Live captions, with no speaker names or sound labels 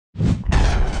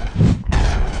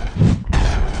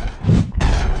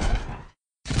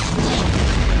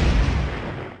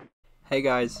Hey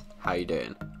guys, how you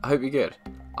doing? I hope you're good.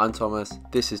 I'm Thomas,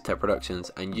 this is Tech Productions,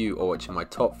 and you are watching my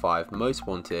top 5 most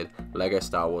wanted LEGO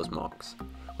Star Wars MOCs.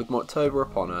 With MOCtober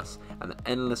upon us, and the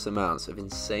endless amounts of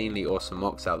insanely awesome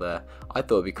MOCs out there, I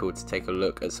thought it'd be cool to take a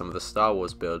look at some of the Star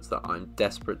Wars builds that I'm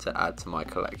desperate to add to my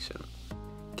collection.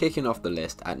 Kicking off the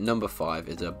list at number 5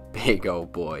 is a big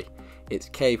old boy. It's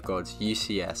Cavegod's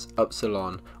UCS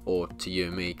Upsilon, or to you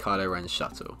and me, Kylo Ren's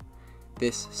shuttle.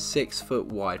 This 6 foot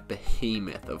wide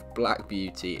behemoth of black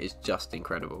beauty is just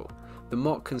incredible. The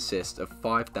MOC consists of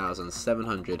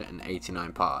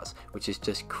 5,789 parts, which is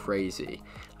just crazy,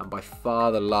 and by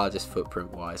far the largest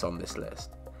footprint wise on this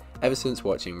list. Ever since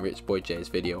watching RichBoyJhae's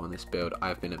video on this build, I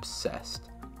have been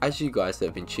obsessed. As you guys that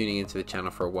have been tuning into the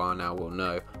channel for a while now will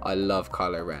know, I love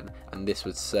Kylo Ren, and this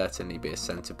would certainly be a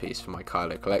centerpiece for my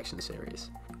Kylo collection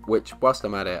series, which whilst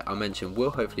I'm at it, I'll mention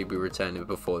will hopefully be returning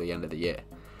before the end of the year.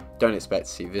 Don't expect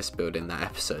to see this build in that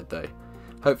episode though.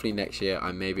 Hopefully next year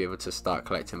I may be able to start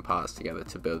collecting parts together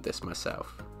to build this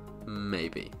myself.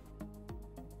 Maybe.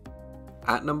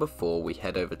 At number 4 we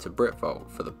head over to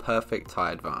Britvault for the perfect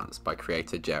TIE Advance by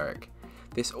creator Jerec.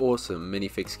 This awesome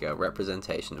minifig scale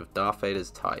representation of Darth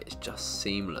Vader's TIE is just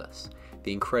seamless.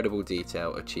 The incredible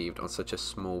detail achieved on such a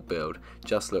small build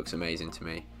just looks amazing to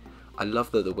me. I love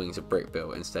that the wings are brick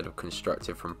built instead of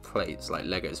constructed from plates like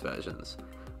LEGO's versions.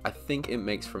 I think it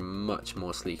makes for a much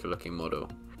more sleeker looking model.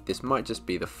 This might just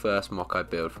be the first MOC I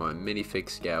build for my minifig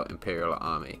scale Imperial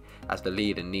army, as the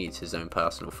leader needs his own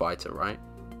personal fighter, right?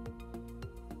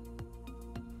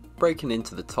 Breaking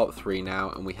into the top 3 now,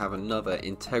 and we have another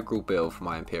integral build for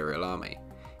my Imperial army.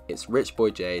 It's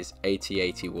RichBoyJhae's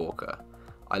AT-AT Walker.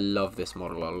 I love this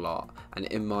model a lot, and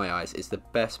in my eyes it's the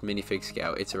best minifig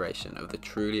scale iteration of the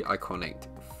truly iconic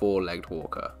 4-legged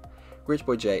walker.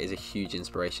 RichBoyJhae is a huge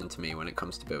inspiration to me when it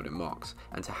comes to building MOCs,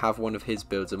 and to have one of his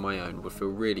builds of my own would feel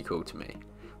really cool to me.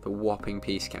 The whopping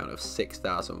piece count of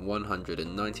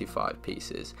 6,195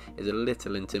 pieces is a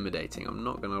little intimidating, I'm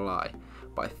not gonna lie,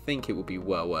 but I think it will be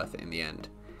well worth it in the end.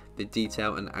 The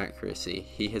detail and accuracy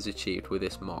he has achieved with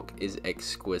this MOC is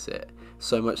exquisite,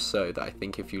 so much so that I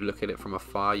think if you look at it from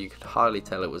afar you could hardly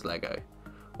tell it was LEGO.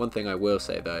 One thing I will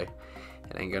say though,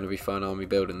 it ain't gonna be fun army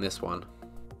building this one.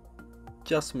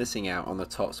 Just missing out on the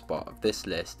top spot of this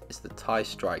list is the TIE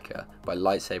Striker by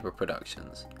Lightsaber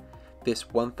Productions. This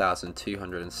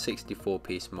 1,264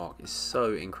 piece MOC is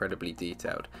so incredibly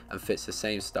detailed and fits the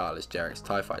same style as Jerec's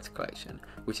TIE Fighter collection,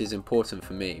 which is important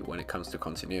for me when it comes to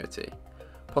continuity.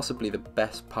 Possibly the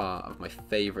best part of my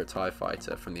favourite TIE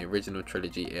Fighter from the original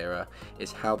trilogy era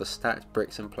is how the stacked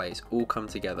bricks and plates all come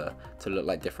together to look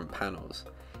like different panels.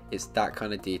 It's that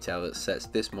kind of detail that sets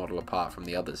this model apart from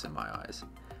the others in my eyes.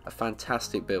 A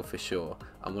fantastic build for sure,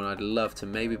 and one I'd love to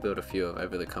maybe build a few of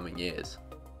over the coming years.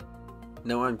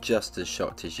 Now I'm just as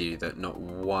shocked as you that not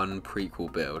one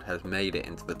prequel build has made it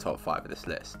into the top 5 of this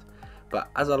list, but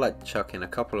as I like to chuck in a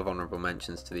couple of honourable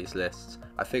mentions to these lists,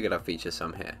 I figured I'd feature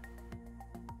some here.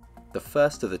 The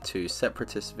first of the 2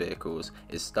 Separatist vehicles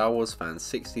is Star Wars Fan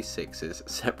 66's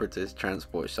Separatist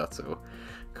Transport Shuttle.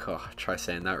 God, try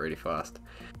saying that really fast.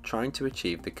 Trying to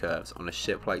achieve the curves on a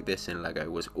ship like this in LEGO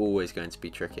was always going to be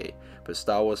tricky, but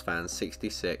Star Wars Fan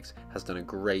 66 has done a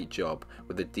great job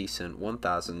with a decent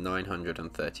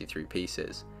 1,933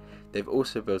 pieces. They've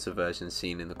also built a version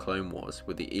seen in the Clone Wars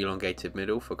with the elongated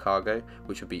middle for cargo,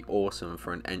 which would be awesome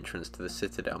for an entrance to the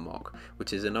Citadel MOC,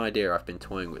 which is an idea I've been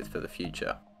toying with for the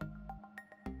future.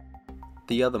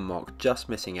 The other MOC just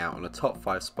missing out on a top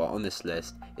 5 spot on this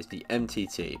list is the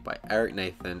MTT by Eric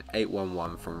Nathan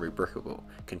 811 from Rebrickable,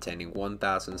 containing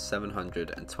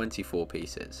 1,724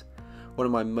 pieces. One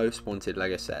of my most wanted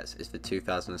LEGO sets is the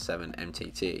 2007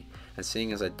 MTT, and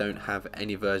seeing as I don't have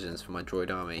any versions for my droid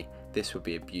army, this would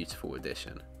be a beautiful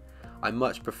addition. I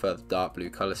much prefer the dark blue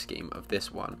colour scheme of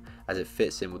this one, as it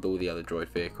fits in with all the other droid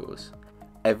vehicles.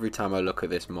 Every time I look at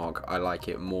this MOC, I like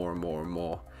it more and more and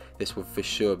more. This will for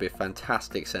sure be a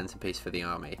fantastic centerpiece for the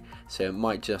army, so it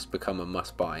might just become a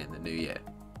must buy in the new year.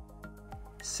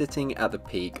 Sitting at the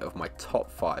peak of my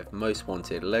top 5 most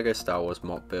wanted LEGO Star Wars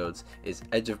MOC builds is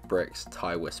Edge of Brick's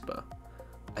TIE Whisper.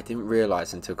 I didn't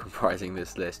realise until comprising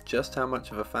this list just how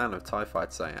much of a fan of TIE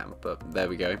Fighters I am, but there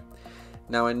we go.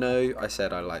 Now I know I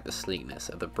said I like the sleekness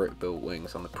of the brick built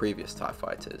wings on the previous TIE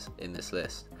Fighters in this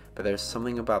list, but there is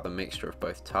something about the mixture of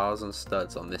both tiles and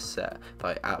studs on this set that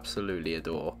I absolutely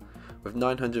adore. With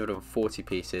 940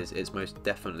 pieces, it's most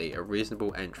definitely a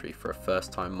reasonable entry for a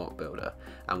first time MOC builder,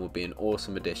 and will be an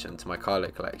awesome addition to my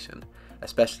Kylo collection,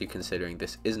 especially considering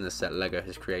this isn't a set LEGO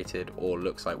has created or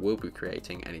looks like we'll be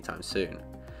creating anytime soon.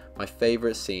 My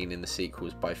favourite scene in the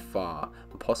sequels by far,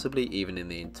 and possibly even in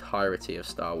the entirety of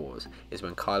Star Wars, is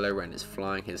when Kylo Ren is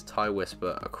flying his TIE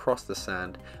Whisper across the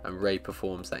sand and Rey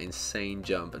performs that insane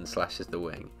jump and slashes the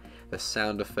wing. The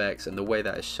sound effects and the way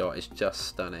that is shot is just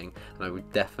stunning, and I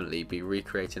would definitely be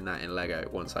recreating that in LEGO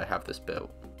once I have this built.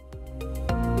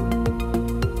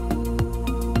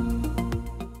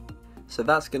 So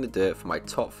that's going to do it for my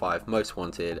top 5 most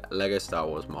wanted LEGO Star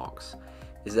Wars MOCs.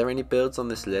 Is there any builds on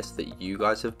this list that you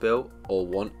guys have built or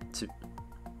want to?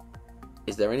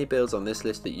 Is there any builds on this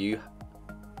list that you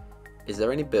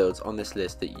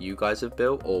guys have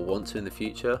built or want to in the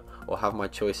future, or have my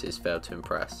choices failed to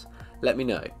impress? Let me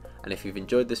know, and if you've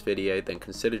enjoyed this video then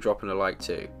consider dropping a like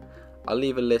too. I'll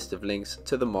leave a list of links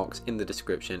to the MOCs in the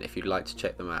description if you'd like to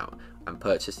check them out and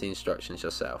purchase the instructions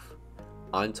yourself.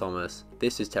 I'm Thomas,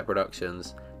 this is Tech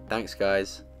Productions. Thanks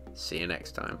guys, see you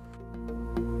next time.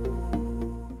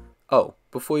 Oh,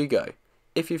 before you go,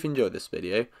 if you've enjoyed this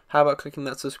video, how about clicking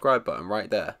that subscribe button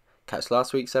right there? Catch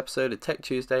last week's episode of Tech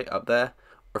Tuesday up there,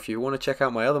 or if you want to check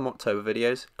out my other MOCtober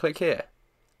videos, click here.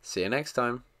 See you next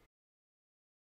time.